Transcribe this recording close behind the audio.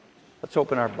Let's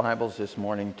open our Bibles this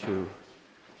morning to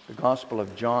the Gospel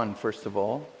of John, first of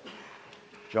all.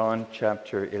 John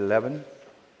chapter 11.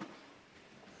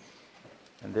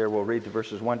 And there we'll read the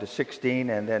verses 1 to 16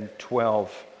 and then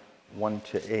 12, 1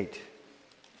 to 8.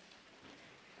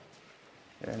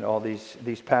 And all these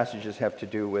passages have to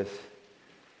do with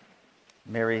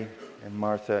Mary and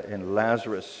Martha and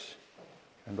Lazarus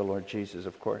and the Lord Jesus,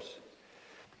 of course.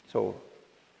 So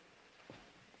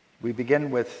we begin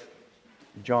with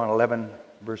John 11,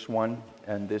 verse 1,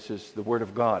 and this is the Word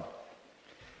of God.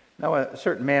 Now a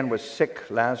certain man was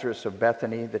sick, Lazarus of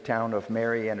Bethany, the town of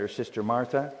Mary and her sister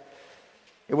Martha.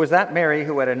 It was that Mary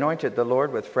who had anointed the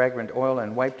Lord with fragrant oil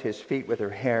and wiped his feet with her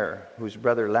hair, whose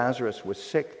brother Lazarus was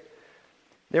sick.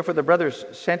 Therefore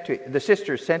the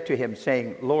sisters sent to him,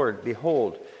 saying, Lord,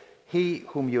 behold, he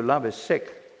whom you love is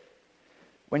sick.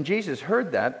 When Jesus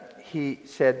heard that, he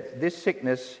said, This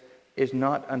sickness is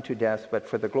not unto death, but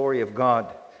for the glory of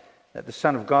God, that the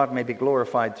Son of God may be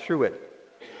glorified through it.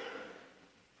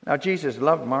 Now Jesus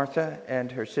loved Martha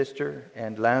and her sister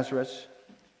and Lazarus.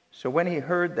 So when he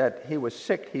heard that he was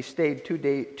sick, he stayed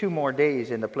 2 more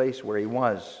days in the place where he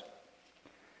was.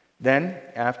 Then,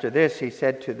 after this, he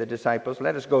said to the disciples,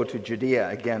 Let us go to Judea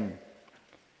again.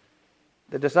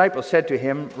 The disciples said to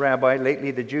him, Rabbi,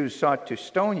 lately the Jews sought to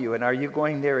stone you, and are you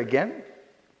going there again?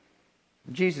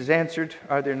 Jesus answered,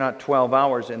 Are there not 12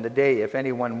 hours in the day? If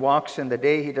anyone walks in the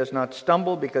day, he does not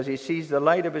stumble because he sees the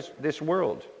light of this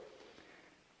world.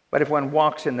 But if one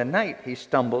walks in the night, he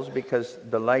stumbles because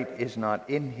the light is not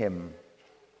in him.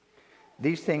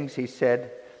 These things he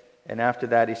said, and after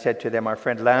that he said to them, Our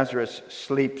friend Lazarus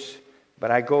sleeps,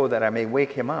 but I go that I may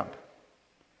wake him up.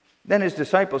 Then his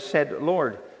disciples said,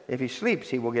 Lord, if he sleeps,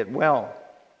 he will get well.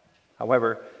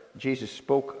 However, Jesus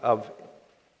spoke of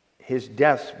his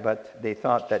death, but they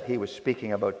thought that he was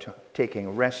speaking about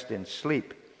taking rest in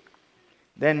sleep.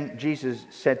 Then Jesus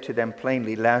said to them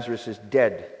plainly, Lazarus is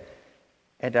dead,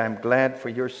 and I am glad for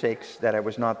your sakes that I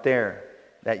was not there,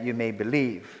 that you may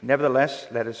believe. Nevertheless,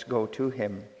 let us go to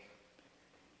him.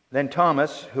 Then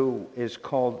Thomas, who is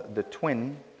called the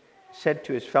twin, said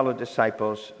to his fellow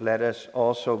disciples, Let us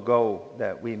also go,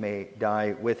 that we may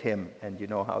die with him. And you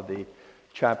know how the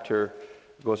chapter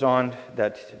goes on,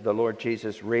 that the Lord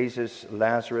Jesus raises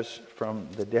Lazarus from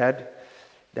the dead.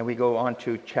 Then we go on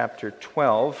to chapter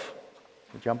 12.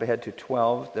 We jump ahead to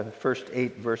 12, the first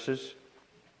 8 verses.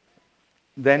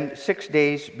 Then 6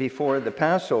 days before the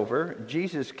Passover,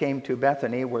 Jesus came to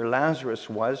Bethany where Lazarus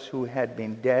was, who had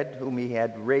been dead, whom he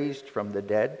had raised from the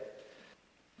dead.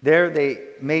 There they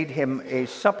made him a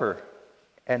supper,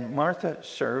 and Martha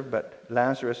served, but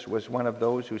Lazarus was one of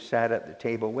those who sat at the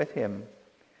table with him.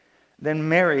 Then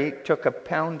Mary took a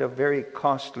pound of very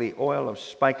costly oil of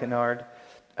spikenard,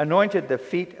 anointed the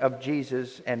feet of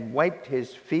Jesus, and wiped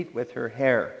his feet with her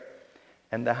hair.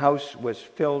 And the house was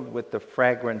filled with the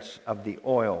fragrance of the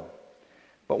oil.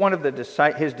 But one of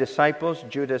his disciples,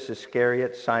 Judas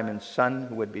Iscariot, Simon's son,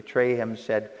 who would betray him,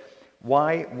 said,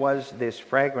 Why was this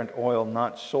fragrant oil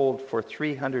not sold for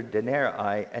 300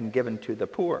 denarii and given to the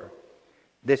poor?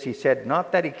 This he said,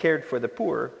 not that he cared for the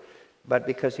poor, but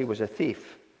because he was a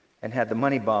thief and had the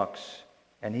money box,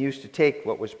 and he used to take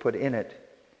what was put in it.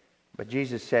 But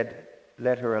Jesus said,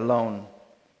 Let her alone.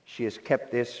 She has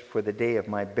kept this for the day of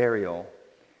my burial.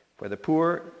 For the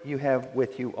poor you have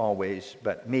with you always,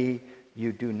 but me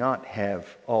you do not have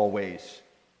always.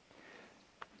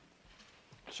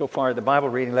 So far the Bible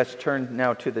reading. Let's turn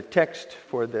now to the text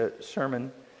for the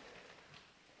sermon,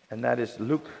 and that is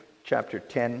Luke chapter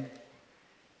 10,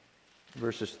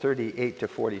 verses 38 to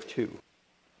 42.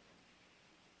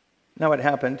 Now it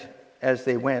happened, as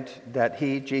they went, that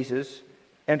he, Jesus,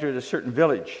 entered a certain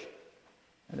village,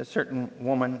 and a certain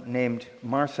woman named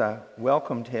Martha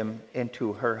welcomed him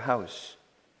into her house.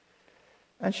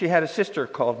 And she had a sister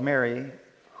called Mary,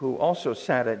 who also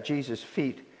sat at Jesus'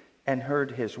 feet and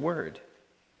heard his word.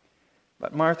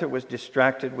 But Martha was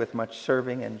distracted with much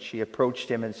serving, and she approached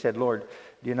him and said, Lord,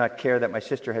 do you not care that my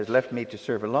sister has left me to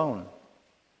serve alone?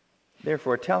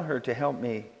 Therefore tell her to help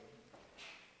me.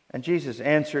 And Jesus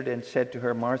answered and said to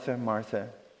her, Martha, Martha,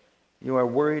 you are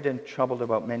worried and troubled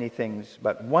about many things,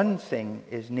 but one thing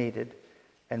is needed,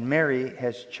 and Mary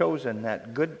has chosen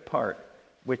that good part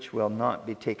which will not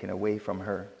be taken away from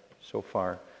her. So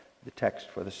far, the text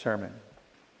for the sermon.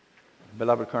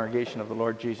 Beloved congregation of the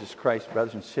Lord Jesus Christ,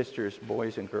 brothers and sisters,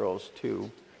 boys and girls too.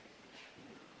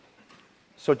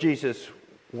 So Jesus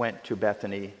went to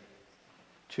Bethany,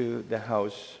 to the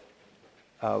house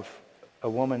of a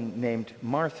woman named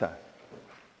Martha.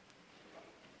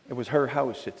 It was her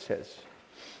house, it says.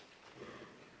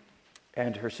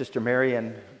 And her sister Mary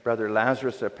and brother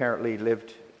Lazarus apparently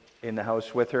lived in the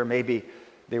house with her. Maybe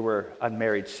they were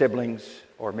unmarried siblings,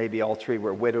 or maybe all three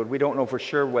were widowed. We don't know for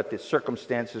sure what the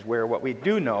circumstances were. What we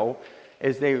do know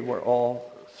is they were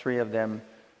all three of them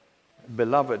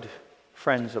beloved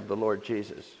friends of the Lord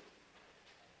Jesus.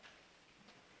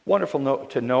 Wonderful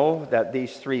to know that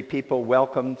these three people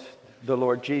welcomed the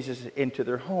Lord Jesus into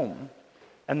their home,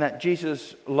 and that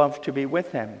Jesus loved to be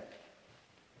with them.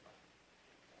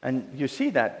 And you see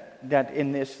that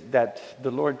in this, that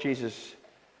the Lord Jesus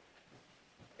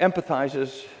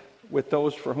empathizes with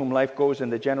those for whom life goes in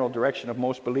the general direction of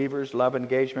most believers, love,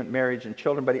 engagement, marriage, and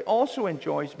children, but he also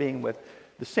enjoys being with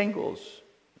the singles,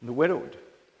 the widowed.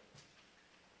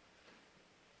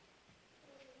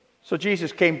 So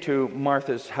Jesus came to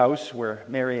Martha's house, where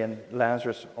Mary and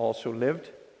Lazarus also lived.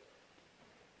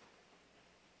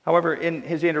 However, in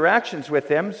his interactions with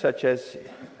them, such as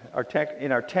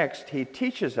in our text, he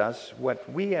teaches us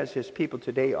what we as his people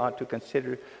today ought to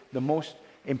consider the most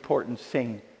important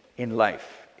thing in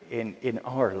life, in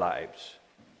our lives.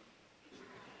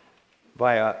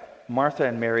 Via Martha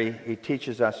and Mary, he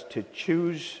teaches us to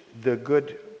choose the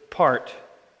good part.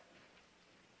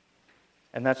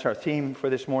 And that's our theme for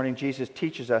this morning. Jesus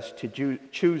teaches us to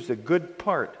choose the good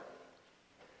part.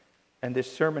 And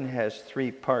this sermon has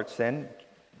three parts then.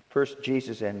 First,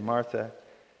 Jesus and Martha.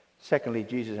 Secondly,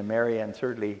 Jesus and Mary. And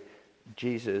thirdly,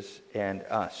 Jesus and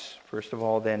us. First of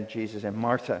all, then, Jesus and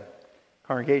Martha.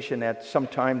 Congregation, at some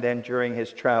time then during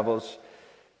his travels,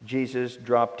 Jesus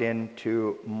dropped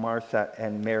into Martha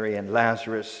and Mary and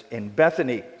Lazarus in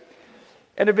Bethany.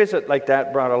 And a visit like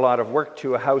that brought a lot of work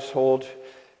to a household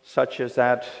such as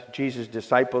that. Jesus'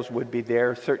 disciples would be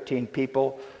there, 13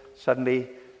 people suddenly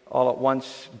all at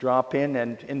once drop in.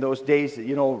 And in those days,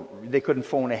 they couldn't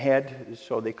phone ahead,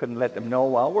 so they couldn't let them know,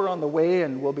 well, we're on the way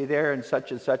and we'll be there in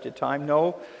such and such a time.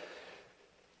 No.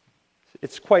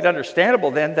 It's quite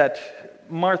understandable then that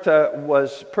Martha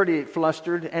was pretty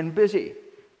flustered and busy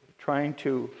trying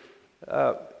to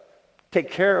take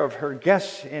care of her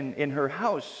guests in her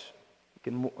house.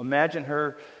 You can imagine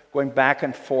her going back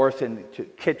and forth into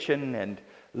kitchen and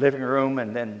living room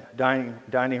and then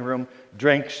dining room.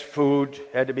 Drinks, food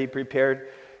had to be prepared.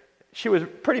 She was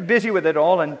pretty busy with it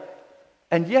all,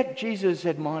 and yet Jesus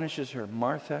admonishes her,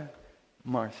 Martha,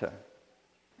 Martha.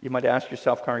 You might ask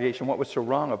yourself, congregation, what was so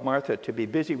wrong of Martha to be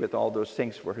busy with all those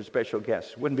things for her special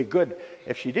guests? Wouldn't be good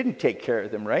if she didn't take care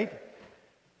of them, right?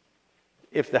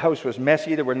 If the house was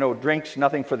messy, there were no drinks,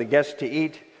 nothing for the guests to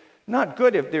eat. Not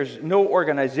good if there's no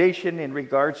organization in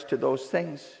regards to those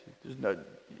things. You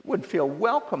wouldn't feel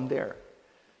welcome there.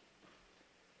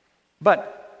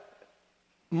 But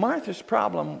Martha's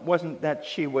problem wasn't that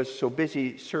she was so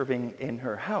busy serving in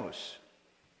her house.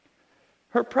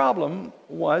 Her problem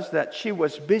was that she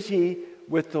was busy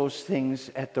with those things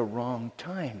at the wrong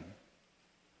time.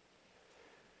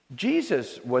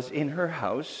 Jesus was in her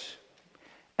house,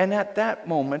 and at that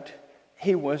moment,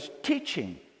 he was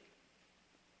teaching.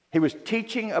 He was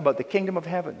teaching about the kingdom of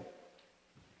heaven.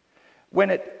 When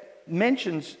it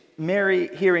mentions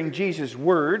Mary hearing Jesus'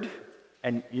 word,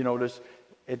 and you notice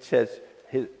it says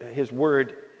his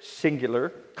word singular,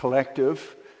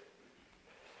 collective,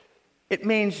 it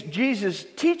means Jesus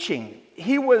teaching.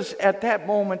 He was at that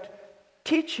moment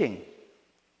teaching.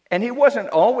 And he wasn't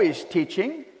always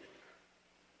teaching.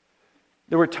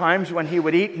 There were times when he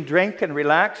would eat and drink and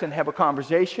relax and have a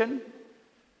conversation.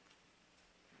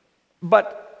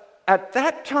 But at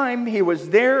that time, he was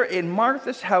there in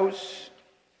Martha's house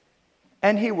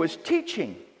and he was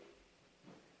teaching.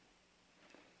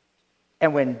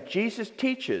 And when Jesus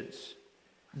teaches,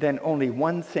 then only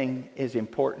one thing is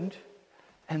important,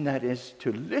 and that is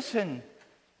to listen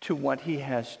to what he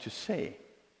has to say.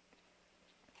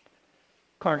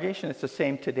 Congregation, it's the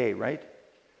same today, right?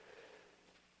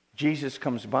 Jesus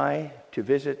comes by to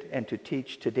visit and to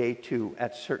teach today too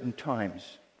at certain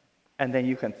times. And then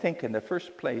you can think in the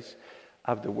first place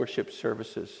of the worship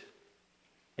services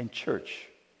in church.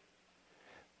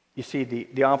 You see,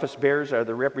 the office bearers are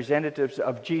the representatives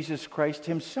of Jesus Christ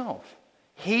himself.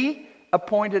 He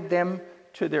appointed them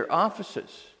to their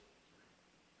offices.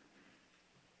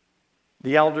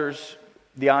 The elders,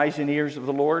 the eyes and ears of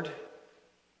the Lord.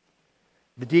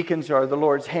 The deacons are the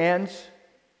Lord's hands.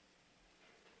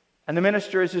 And the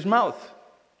minister is his mouth.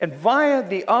 And via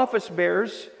the office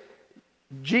bearers,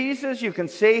 Jesus, you can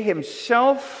say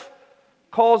himself,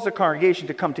 calls the congregation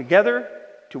to come together,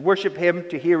 to worship him,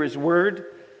 to hear his word.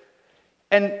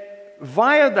 And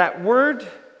via that word,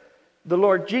 the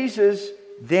Lord Jesus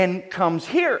then comes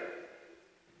here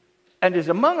and is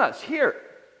among us here.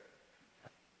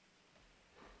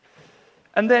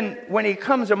 And then when he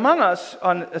comes among us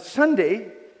on a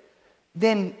Sunday,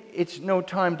 then it's no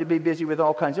time to be busy with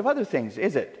all kinds of other things,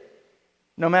 is it?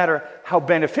 No matter how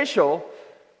beneficial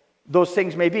those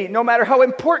things may be, no matter how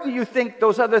important you think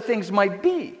those other things might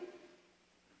be.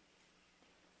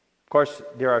 Of course,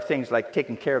 there are things like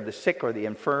taking care of the sick or the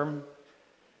infirm,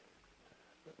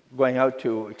 going out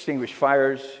to extinguish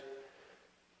fires,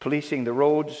 policing the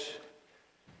roads.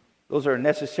 Those are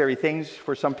necessary things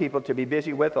for some people to be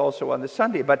busy with also on the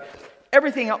Sunday. But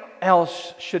everything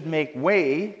else should make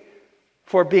way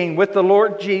for being with the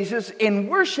Lord Jesus in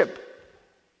worship.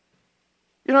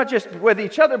 You're not just with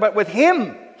each other, but with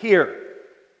Him here.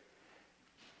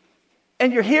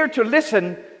 And you're here to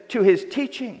listen to His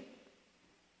teaching.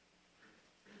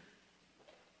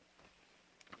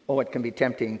 Oh, it can be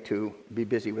tempting to be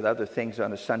busy with other things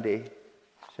on a Sunday,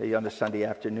 say on a Sunday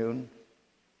afternoon.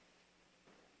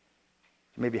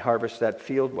 Maybe harvest that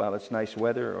field while it's nice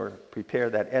weather, or prepare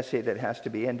that essay that has to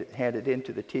be handed in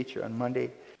to the teacher on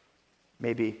Monday.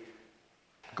 Maybe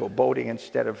go boating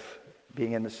instead of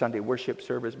being in the Sunday worship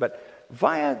service. But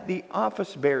via the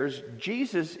office bearers,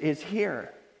 Jesus is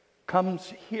here,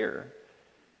 comes here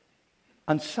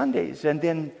on Sundays. And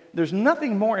then there's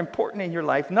nothing more important in your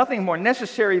life, nothing more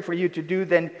necessary for you to do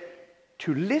than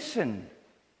to listen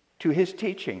to His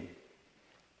teaching.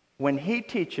 When He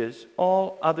teaches,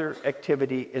 all other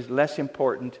activity is less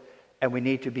important, and we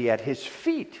need to be at His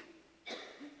feet,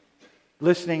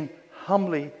 listening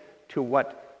humbly to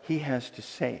what He has to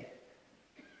say,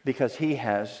 because He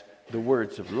has the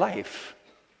words of life.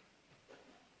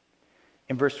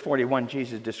 In verse 41,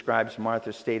 Jesus describes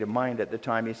Martha's state of mind at the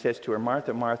time. He says to her,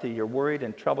 "Martha, Martha, you're worried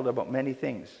and troubled about many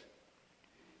things."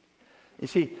 You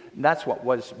see, that's what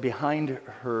was behind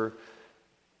her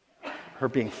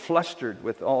being flustered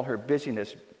with all her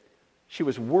busyness. She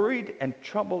was worried and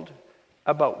troubled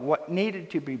about what needed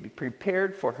to be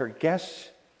prepared for her guests.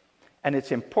 And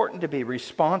it's important to be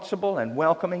responsible and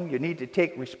welcoming. You need to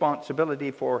take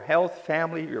responsibility for health,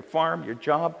 family, your farm, your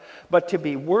job. But to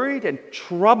be worried and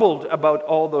troubled about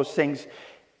all those things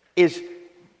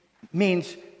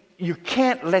means you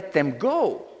can't let them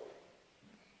go.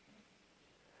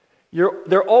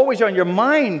 They're always on your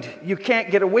mind. You can't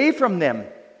get away from them.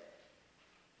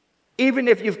 Even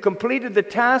if you've completed the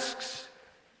tasks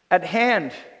at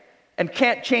hand and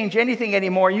can't change anything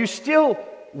anymore, you still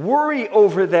worry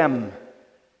over them.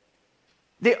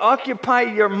 They occupy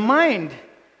your mind,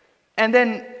 and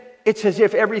then it's as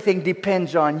if everything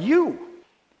depends on you.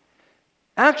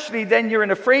 Actually, then you're in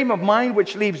a frame of mind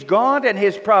which leaves God and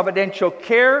His providential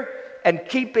care and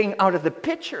keeping out of the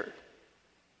picture.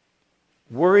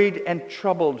 Worried and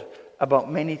troubled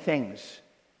about many things.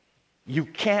 You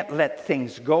can't let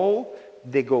things go.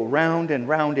 They go round and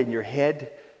round in your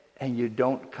head, and you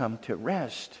don't come to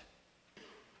rest.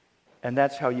 And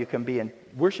that's how you can be in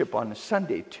worship on a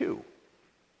Sunday too.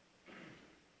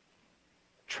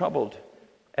 Troubled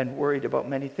and worried about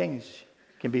many things.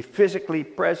 You can be physically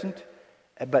present,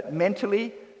 but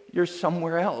mentally you're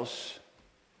somewhere else.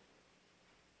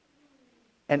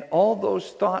 And all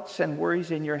those thoughts and worries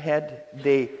in your head,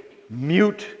 they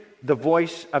mute the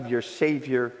voice of your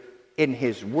Savior in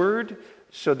His Word,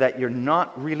 so that you're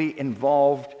not really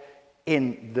involved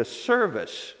in the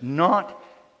service, not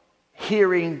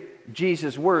hearing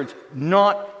Jesus' words,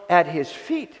 not at His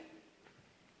feet.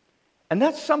 And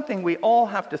that's something we all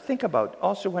have to think about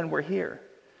also when we're here.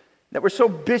 That we're so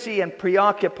busy and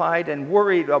preoccupied and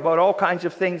worried about all kinds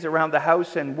of things around the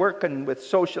house and work and with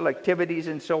social activities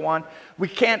and so on. We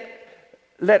can't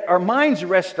let our minds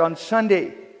rest on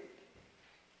Sunday.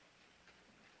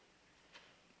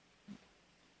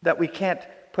 That we can't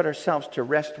put ourselves to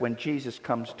rest when Jesus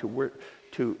comes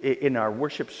in our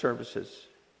worship services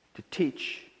to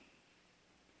teach.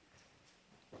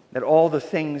 That all the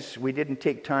things we didn't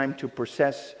take time to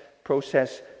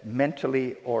process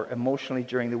mentally or emotionally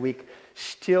during the week,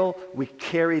 still we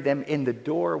carry them in the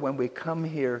door when we come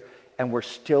here, and we're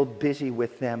still busy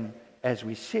with them as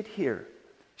we sit here.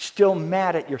 Still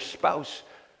mad at your spouse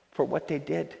for what they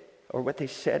did or what they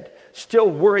said. Still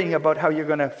worrying about how you're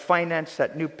going to finance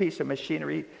that new piece of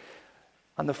machinery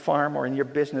on the farm or in your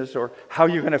business, or how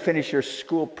you're going to finish your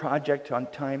school project on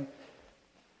time.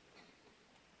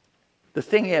 The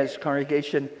thing is,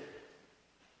 congregation,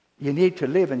 you need to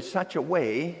live in such a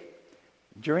way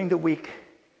during the week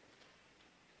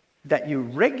that you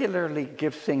regularly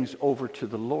give things over to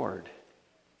the Lord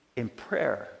in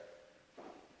prayer.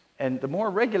 And the more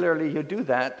regularly you do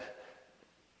that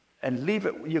and leave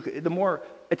it, the more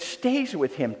it stays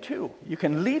with Him too. You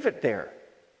can leave it there.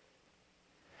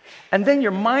 And then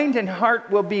your mind and heart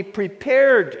will be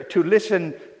prepared to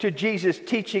listen to Jesus'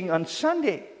 teaching on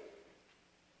Sunday.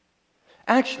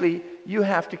 Actually, you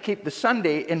have to keep the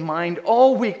Sunday in mind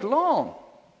all week long.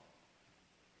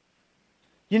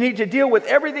 You need to deal with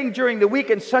everything during the week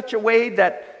in such a way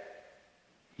that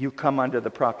you come under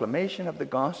the proclamation of the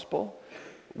gospel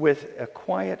with a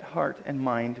quiet heart and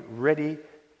mind, ready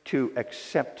to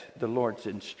accept the Lord's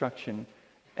instruction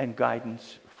and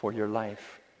guidance for your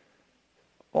life.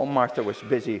 Oh, Martha was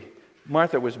busy.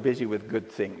 Martha was busy with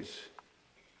good things.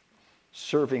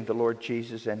 Serving the Lord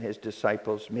Jesus and his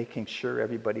disciples, making sure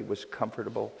everybody was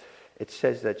comfortable. It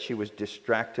says that she was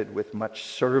distracted with much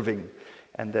serving.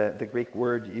 And the Greek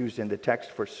word used in the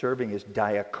text for serving is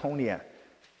diakonia.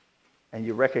 And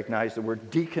you recognize the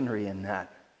word deaconry in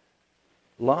that.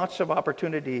 Lots of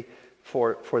opportunity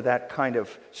for that kind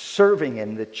of serving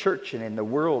in the church and in the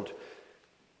world.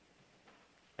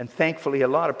 And thankfully, a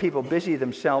lot of people busy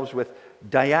themselves with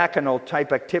diaconal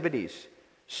type activities,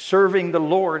 serving the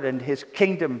Lord and his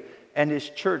kingdom and his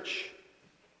church.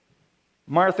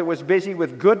 Martha was busy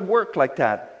with good work like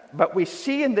that. But we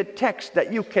see in the text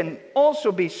that you can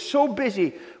also be so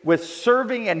busy with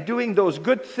serving and doing those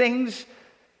good things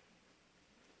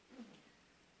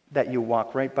that you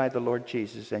walk right by the Lord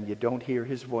Jesus and you don't hear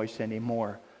his voice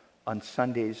anymore on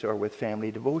Sundays or with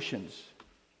family devotions.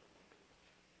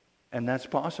 And that's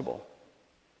possible.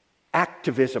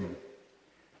 Activism.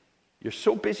 You're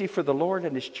so busy for the Lord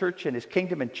and his church and his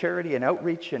kingdom and charity and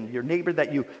outreach and your neighbor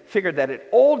that you figure that it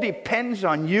all depends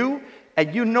on you,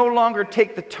 and you no longer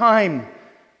take the time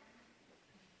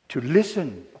to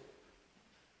listen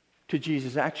to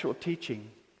Jesus' actual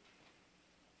teaching.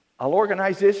 I'll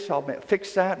organize this, I'll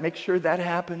fix that, make sure that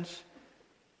happens.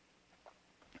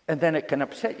 And then it can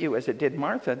upset you, as it did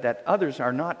Martha, that others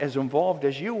are not as involved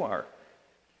as you are.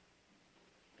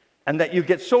 And that you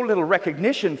get so little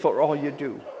recognition for all you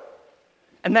do.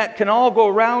 And that can all go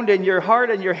around in your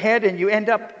heart and your head, and you end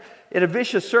up in a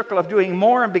vicious circle of doing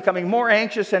more and becoming more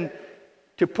anxious and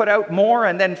to put out more,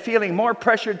 and then feeling more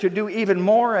pressured to do even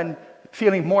more and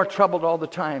feeling more troubled all the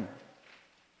time.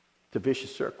 It's a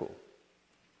vicious circle.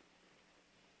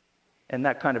 And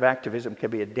that kind of activism can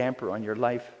be a damper on your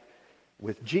life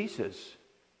with Jesus.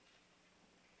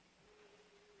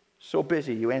 So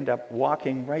busy, you end up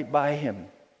walking right by him,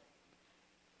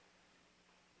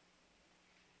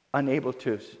 unable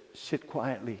to sit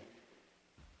quietly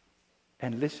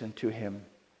and listen to him.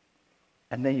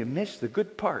 And then you miss the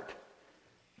good part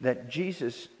that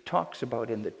Jesus talks about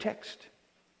in the text.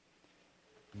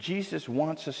 Jesus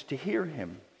wants us to hear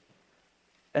him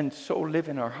and so live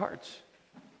in our hearts.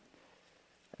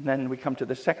 And then we come to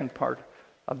the second part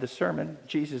of the sermon,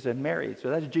 Jesus and Mary. So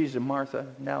that's Jesus and Martha,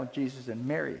 now Jesus and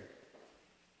Mary.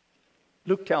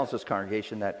 Luke tells us,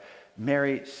 congregation, that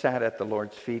Mary sat at the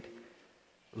Lord's feet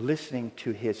listening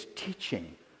to his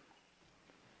teaching.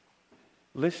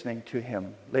 Listening to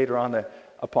him. Later on, the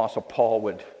Apostle Paul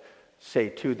would say,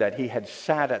 too, that he had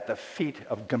sat at the feet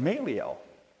of Gamaliel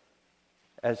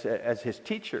as his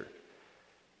teacher,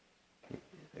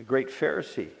 a great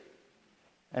Pharisee.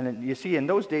 And you see, in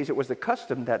those days, it was the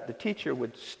custom that the teacher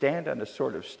would stand on a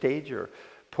sort of stage or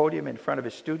podium in front of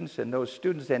his students, and those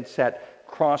students then sat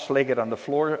cross-legged on the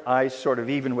floor, eyes sort of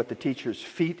even with the teacher's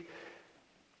feet.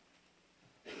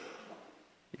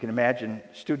 You can imagine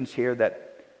students here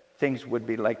that things would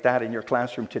be like that in your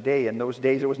classroom today. In those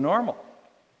days, it was normal.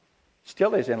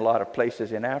 Still is in a lot of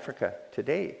places in Africa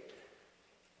today.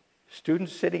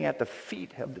 Students sitting at the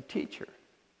feet of the teacher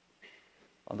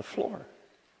on the floor.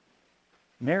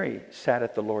 Mary sat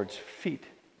at the Lord's feet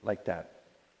like that.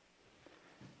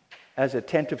 As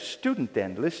attentive student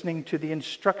then, listening to the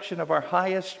instruction of our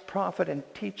highest prophet and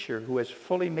teacher, who has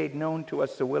fully made known to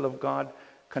us the will of God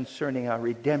concerning our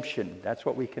redemption. That's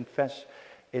what we confess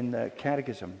in the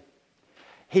Catechism.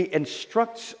 He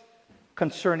instructs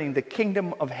concerning the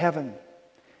kingdom of heaven,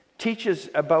 teaches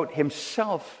about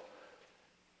himself,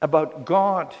 about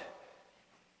God,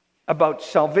 about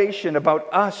salvation, about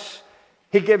us.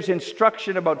 He gives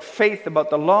instruction about faith, about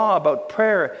the law, about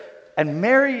prayer. And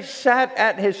Mary sat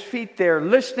at his feet there,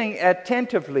 listening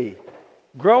attentively,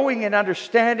 growing in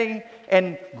understanding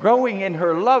and growing in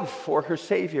her love for her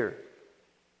Savior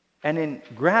and in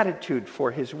gratitude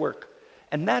for his work.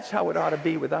 And that's how it ought to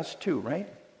be with us too, right?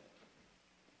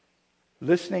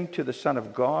 Listening to the Son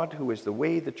of God, who is the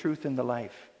way, the truth, and the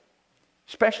life.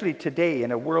 Especially today,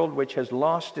 in a world which has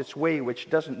lost its way, which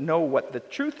doesn't know what the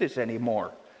truth is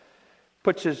anymore.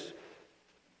 Puts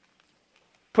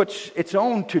its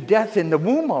own to death in the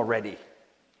womb already.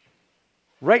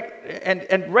 Right,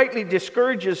 and rightly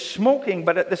discourages smoking,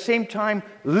 but at the same time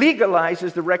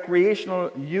legalizes the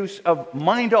recreational use of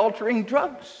mind-altering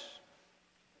drugs.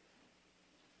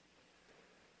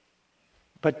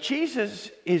 But Jesus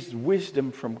is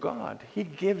wisdom from God. He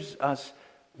gives us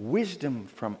wisdom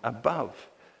from above,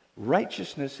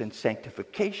 righteousness and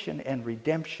sanctification and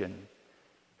redemption.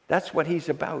 That's what he's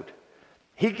about.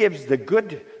 He gives the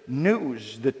good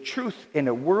news, the truth in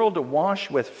a world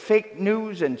awash with fake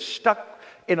news and stuck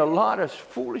in a lot of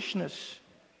foolishness.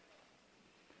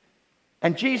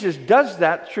 And Jesus does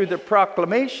that through the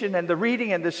proclamation and the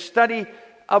reading and the study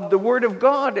of the Word of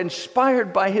God,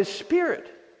 inspired by His Spirit.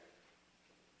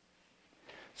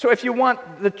 So if you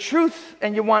want the truth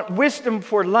and you want wisdom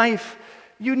for life,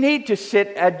 you need to sit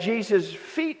at Jesus'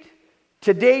 feet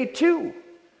today too.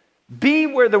 Be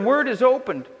where the Word is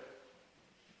opened.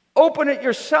 Open it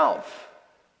yourself.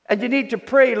 And you need to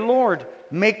pray, Lord,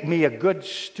 make me a good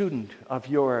student of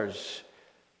yours.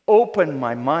 Open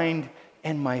my mind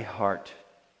and my heart.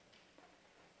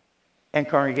 And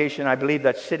congregation, I believe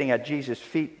that sitting at Jesus'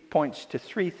 feet points to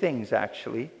three things,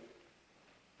 actually.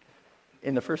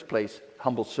 In the first place,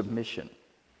 humble submission.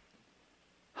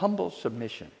 Humble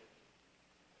submission.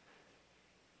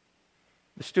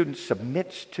 The student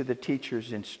submits to the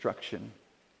teacher's instruction.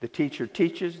 The teacher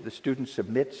teaches, the student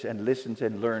submits and listens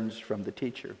and learns from the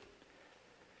teacher.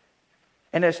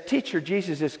 And as teacher,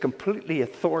 Jesus is completely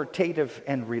authoritative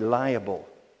and reliable.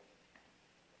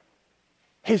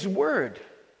 His word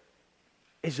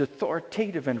is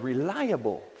authoritative and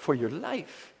reliable for your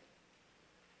life.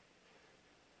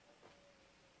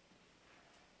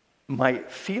 My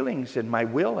feelings and my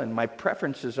will and my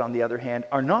preferences, on the other hand,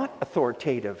 are not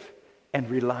authoritative and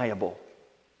reliable.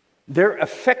 They're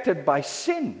affected by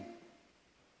sin.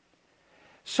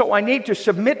 So I need to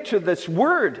submit to this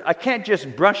word. I can't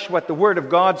just brush what the Word of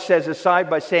God says aside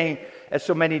by saying, as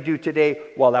so many do today,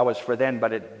 well, that was for then,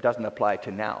 but it doesn't apply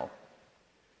to now.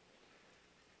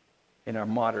 In our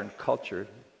modern culture,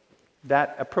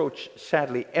 that approach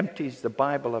sadly empties the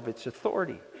Bible of its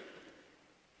authority.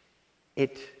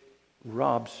 It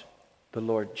robs the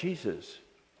Lord Jesus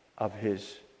of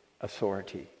His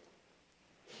authority.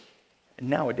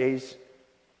 Nowadays,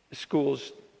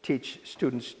 schools teach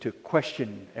students to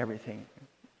question everything.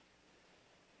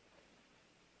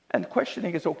 And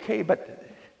questioning is okay, but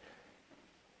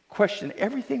question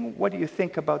everything? What do you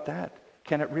think about that?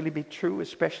 Can it really be true?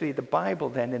 Especially the Bible,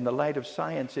 then, in the light of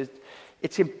science.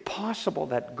 It's impossible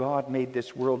that God made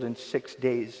this world in 6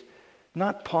 days.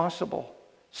 Not possible.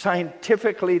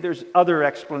 Scientifically, there's other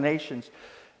explanations.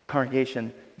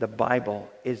 Congregation, the Bible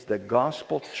is the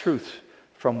gospel truth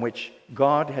from which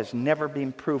God has never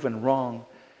been proven wrong.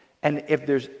 And if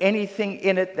there's anything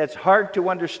in it that's hard to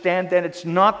understand, then it's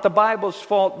not the Bible's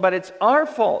fault, but it's our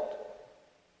fault.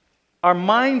 Our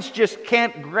minds just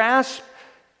can't grasp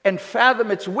and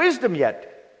fathom its wisdom yet.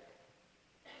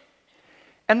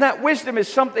 And that wisdom is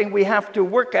something we have to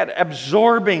work at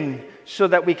absorbing so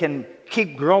that we can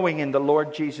keep growing in the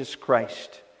Lord Jesus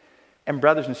Christ. And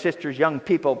brothers and sisters, young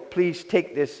people, please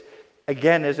take this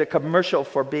again as a commercial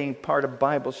for being part of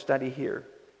Bible study here.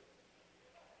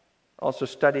 Also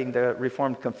studying the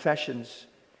Reformed Confessions.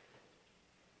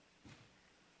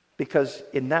 Because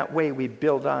in that way we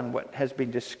build on what has been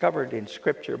discovered in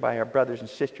Scripture by our brothers and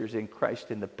sisters in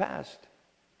Christ in the past.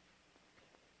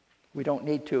 We don't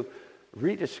need to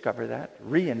rediscover that,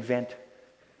 reinvent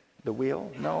the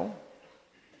wheel. No,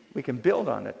 we can build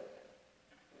on it.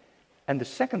 And the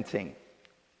second thing,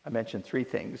 I mentioned three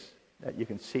things that you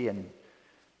can see in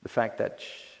the fact that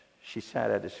she sat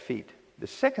at his feet. The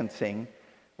second thing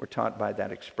we're taught by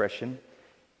that expression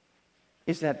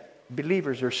is that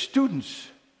believers are students.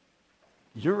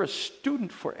 You're a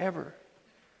student forever.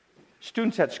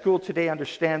 Students at school today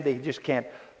understand they just can't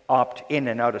opt in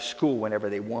and out of school whenever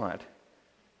they want.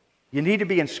 You need to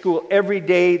be in school every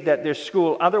day that there's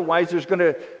school. Otherwise, there's going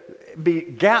to be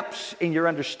gaps in your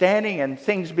understanding and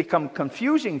things become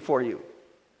confusing for you.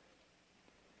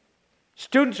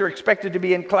 Students are expected to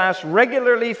be in class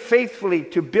regularly, faithfully,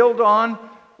 to build on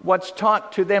what's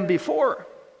taught to them before.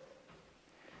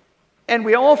 And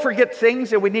we all forget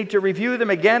things and we need to review them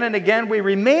again and again. We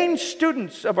remain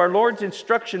students of our Lord's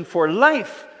instruction for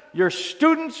life. You're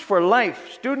students for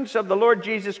life. Students of the Lord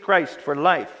Jesus Christ for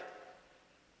life.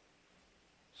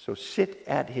 So sit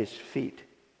at His feet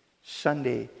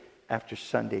Sunday after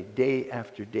Sunday, day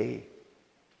after day,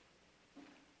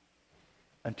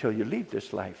 until you leave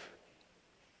this life.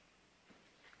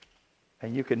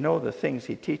 And you can know the things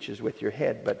He teaches with your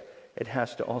head, but it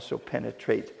has to also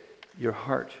penetrate your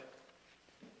heart.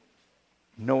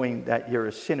 Knowing that you're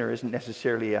a sinner isn't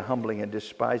necessarily a humbling and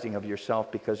despising of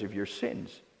yourself because of your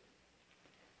sins.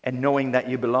 And knowing that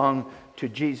you belong to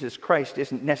Jesus Christ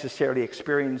isn't necessarily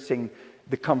experiencing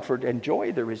the comfort and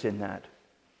joy there is in that.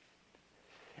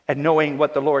 And knowing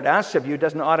what the Lord asks of you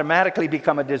doesn't automatically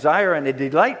become a desire and a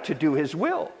delight to do His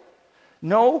will.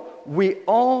 No, we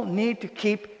all need to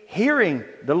keep hearing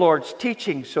the Lord's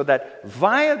teaching so that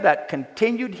via that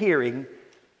continued hearing,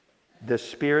 the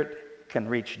Spirit can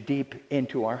reach deep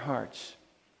into our hearts.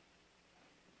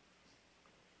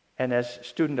 And as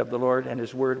student of the Lord and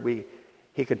His Word,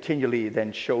 He continually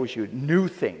then shows you new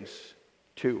things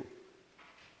too.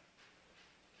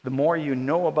 The more you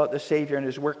know about the Savior and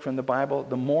His work from the Bible,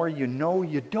 the more you know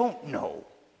you don't know.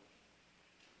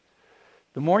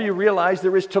 The more you realize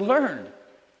there is to learn.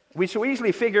 We so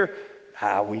easily figure,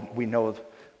 we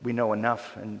know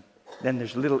enough, and then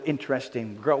there's little interest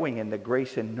in growing in the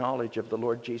grace and knowledge of the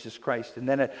Lord Jesus Christ. And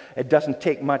then it doesn't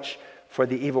take much for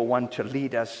the evil one to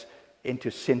lead us into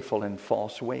sinful and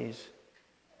false ways.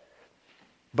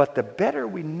 But the better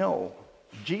we know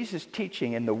Jesus'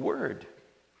 teaching in the Word,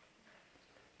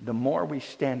 the more we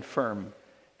stand firm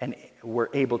and we're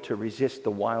able to resist the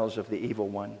wiles of the evil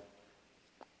one.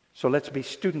 So let's be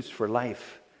students for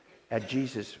life at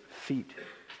Jesus' feet.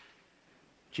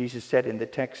 Jesus said in the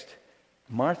text,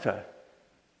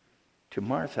 to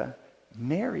Martha,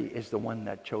 Mary is the one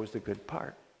that chose the good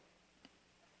part.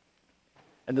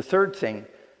 And the third thing,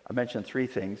 I mentioned three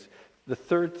things, the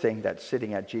third thing that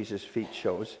sitting at Jesus' feet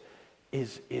shows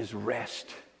is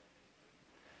rest.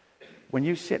 When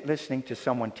you sit listening to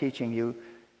someone teaching you,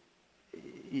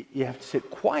 you have to sit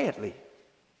quietly.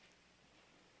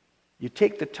 You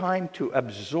take the time to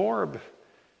absorb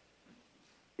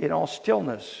in all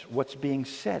stillness what's being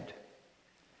said.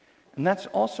 And that's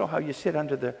also how you sit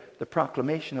under the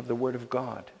proclamation of the Word of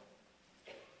God.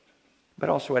 But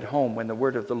also at home, when the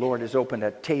Word of the Lord is opened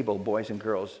at table, boys and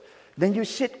girls, then you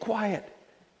sit quiet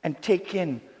and take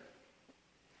in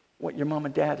what your mom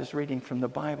and dad is reading from the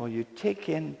Bible. You take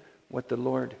in what the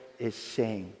Lord is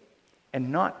saying.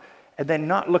 And then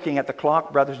not looking at the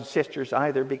clock, brothers and sisters,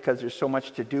 either, because there's so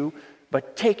much to do,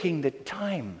 but taking the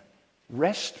time,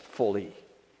 restfully,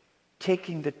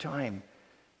 taking the time.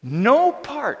 No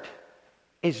part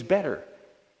is better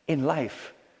in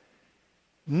life.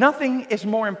 Nothing is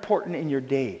more important in your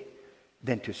day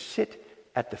than to sit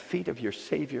at the feet of your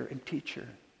Savior and Teacher,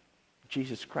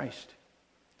 Jesus Christ.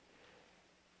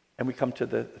 And we come to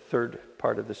the third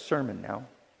part of the sermon now.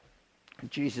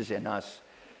 Jesus in us.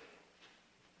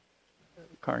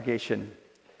 Congregation,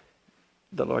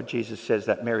 the Lord Jesus says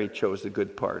that Mary chose the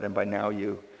good part, and by now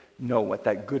you know what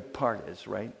that good part is,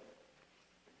 right?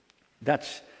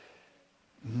 That's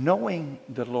knowing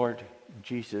the Lord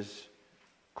Jesus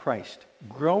Christ,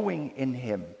 growing in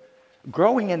Him,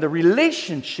 growing in the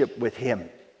relationship with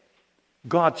Him,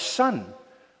 God's Son,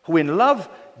 who in love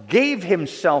gave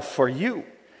Himself for you.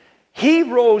 He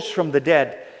rose from the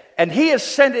dead, and He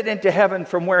ascended into heaven,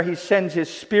 from where He sends His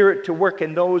Spirit to work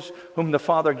in those whom the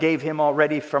Father gave Him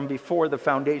already from before the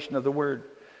foundation of the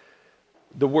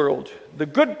world. The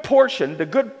good portion, the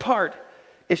good part,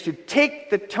 is to take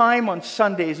the time on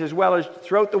Sundays as well as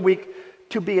throughout the week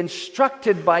to be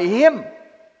instructed by Him.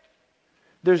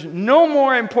 There's no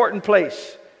more important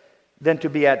place than to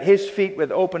be at His feet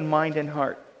with open mind and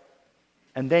heart.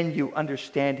 And then you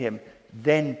understand Him.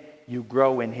 Then you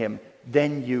grow in Him.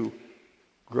 Then you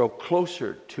grow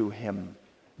closer to Him.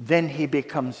 Then He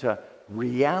becomes a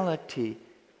reality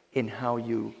in how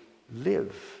you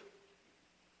live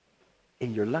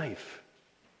in your life.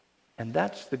 And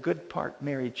that's the good part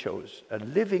Mary chose. A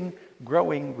living,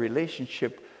 growing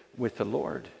relationship with the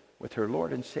Lord, with her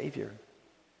Lord and Savior.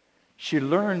 She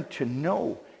learned to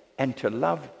know and to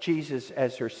love Jesus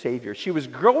as her Savior. She was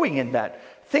growing in that.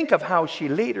 Think of how she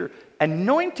later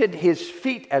anointed His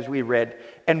feet, as we read,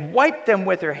 and wiped them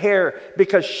with her hair,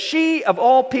 because she, of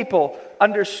all people,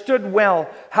 understood well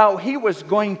how He was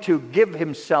going to give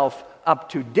Himself up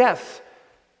to death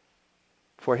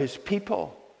for His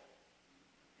people.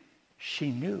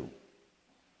 She knew.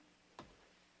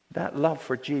 That love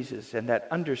for Jesus and that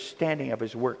understanding of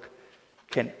His work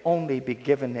can only be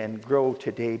given and grow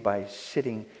today by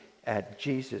sitting at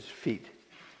Jesus' feet.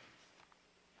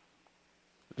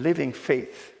 Living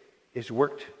faith is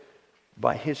worked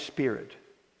by His Spirit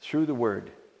through the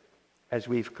Word, as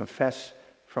we've confessed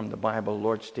from the Bible,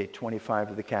 Lord's Day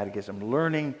 25 of the Catechism.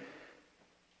 Learning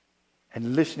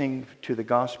and listening to the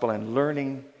gospel and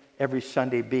learning every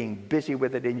Sunday, being busy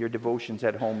with it in your devotions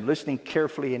at home, listening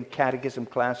carefully in catechism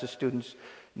classes, students,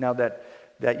 now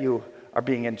that you are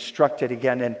being instructed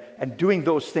again, and doing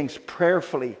those things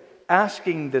prayerfully,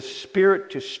 asking the Spirit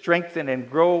to strengthen and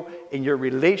grow in your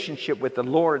relationship with the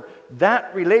Lord.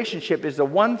 That relationship is the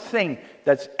one thing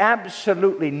that's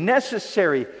absolutely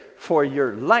necessary for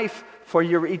your life, for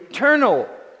your eternal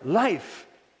life.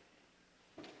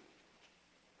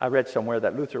 I read somewhere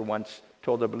that Luther once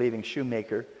told a believing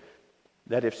shoemaker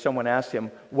that if someone asked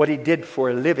him what he did for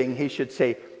a living, he should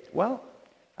say, well,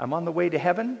 I'm on the way to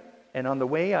heaven, and on the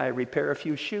way I repair a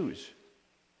few shoes.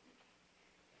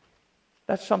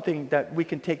 That's something that we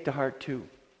can take to heart too.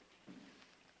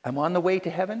 I'm on the way to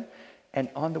heaven, and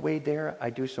on the way there I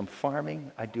do some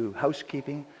farming, I do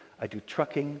housekeeping, I do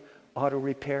trucking, auto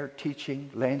repair,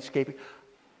 teaching, landscaping,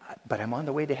 but I'm on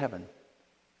the way to heaven.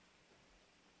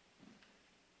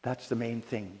 That's the main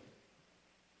thing.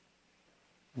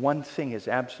 One thing is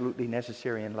absolutely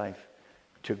necessary in life: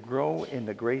 to grow in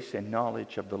the grace and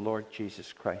knowledge of the Lord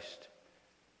Jesus Christ.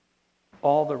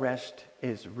 All the rest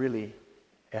is really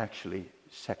actually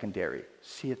secondary.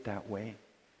 See it that way.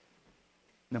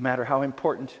 No matter how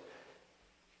important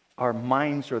our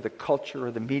minds or the culture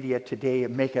or the media today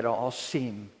make it all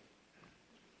seem,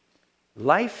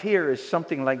 life here is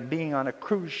something like being on a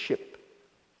cruise ship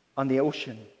on the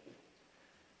ocean.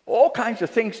 All kinds of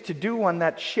things to do on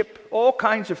that ship, all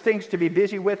kinds of things to be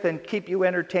busy with and keep you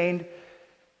entertained.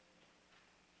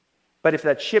 But if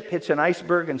that ship hits an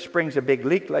iceberg and springs a big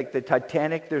leak like the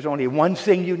Titanic, there's only one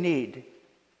thing you need: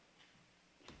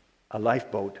 a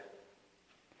lifeboat.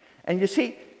 And you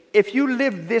see, if you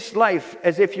live this life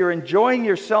as if you're enjoying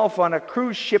yourself on a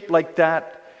cruise ship like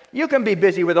that, you can be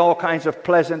busy with all kinds of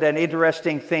pleasant and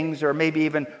interesting things, or maybe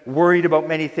even worried about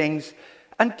many things,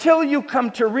 until you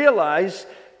come to realize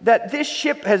that this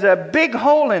ship has a big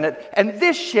hole in it, and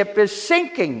this ship is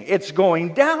sinking. It's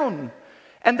going down.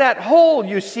 And that hole,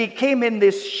 you see, came in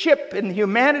this ship, in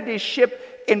humanity's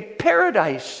ship, in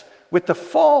paradise with the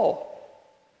fall.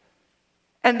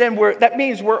 And then that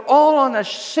means we're all on a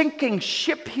sinking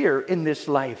ship here in this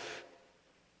life.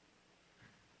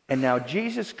 And now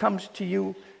Jesus comes to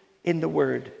you in the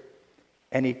Word,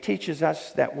 and He teaches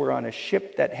us that we're on a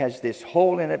ship that has this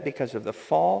hole in it because of the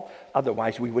fall.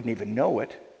 Otherwise, we wouldn't even know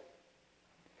it.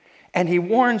 And He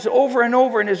warns over and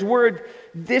over in His Word,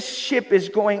 this ship is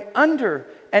going under.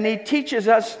 And He teaches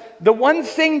us the one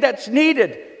thing that's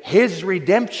needed: His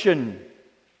redemption.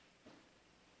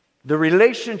 The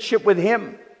relationship with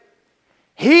Him.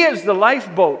 He is the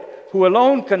lifeboat who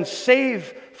alone can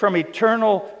save from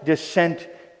eternal descent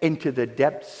into the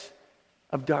depths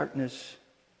of darkness.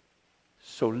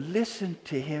 So listen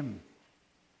to Him.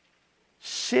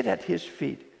 Sit at His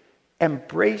feet.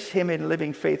 Embrace Him in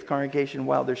living faith, congregation,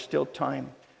 while there's still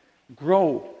time.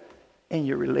 Grow in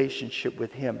your relationship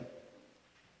with Him.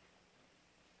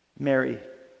 Mary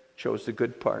chose the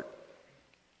good part.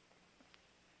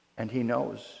 And He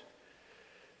knows.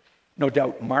 No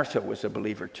doubt Martha was a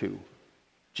believer too.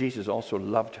 Jesus also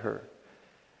loved her.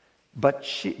 But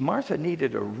Martha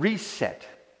needed a reset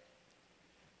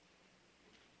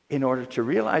in order to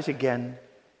realize again,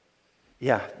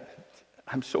 yeah,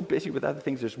 I'm so busy with other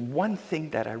things. There's one thing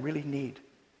that I really need.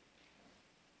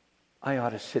 I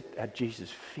ought to sit at Jesus'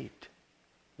 feet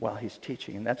while He's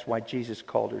teaching. And that's why Jesus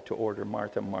called her to order,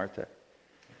 Martha, Martha.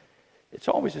 It's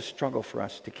always a struggle for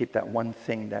us to keep that one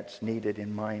thing that's needed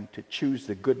in mind, to choose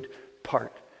the good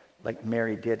part like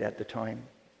Mary did at the time.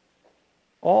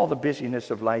 All the busyness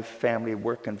of life, family,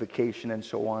 work, and vacation, and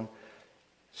so on.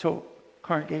 So,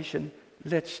 congregation,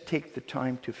 let's take the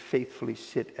time to faithfully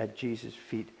sit at Jesus'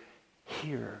 feet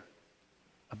here,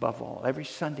 above all, every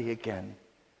Sunday again.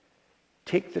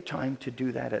 Take the time to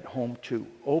do that at home too.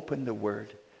 Open the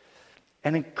Word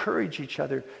and encourage each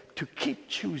other to keep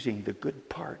choosing the good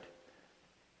part,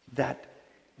 that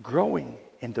growing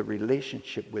in the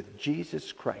relationship with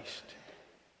Jesus Christ,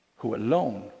 who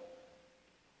alone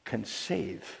can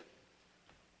save.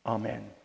 Amen.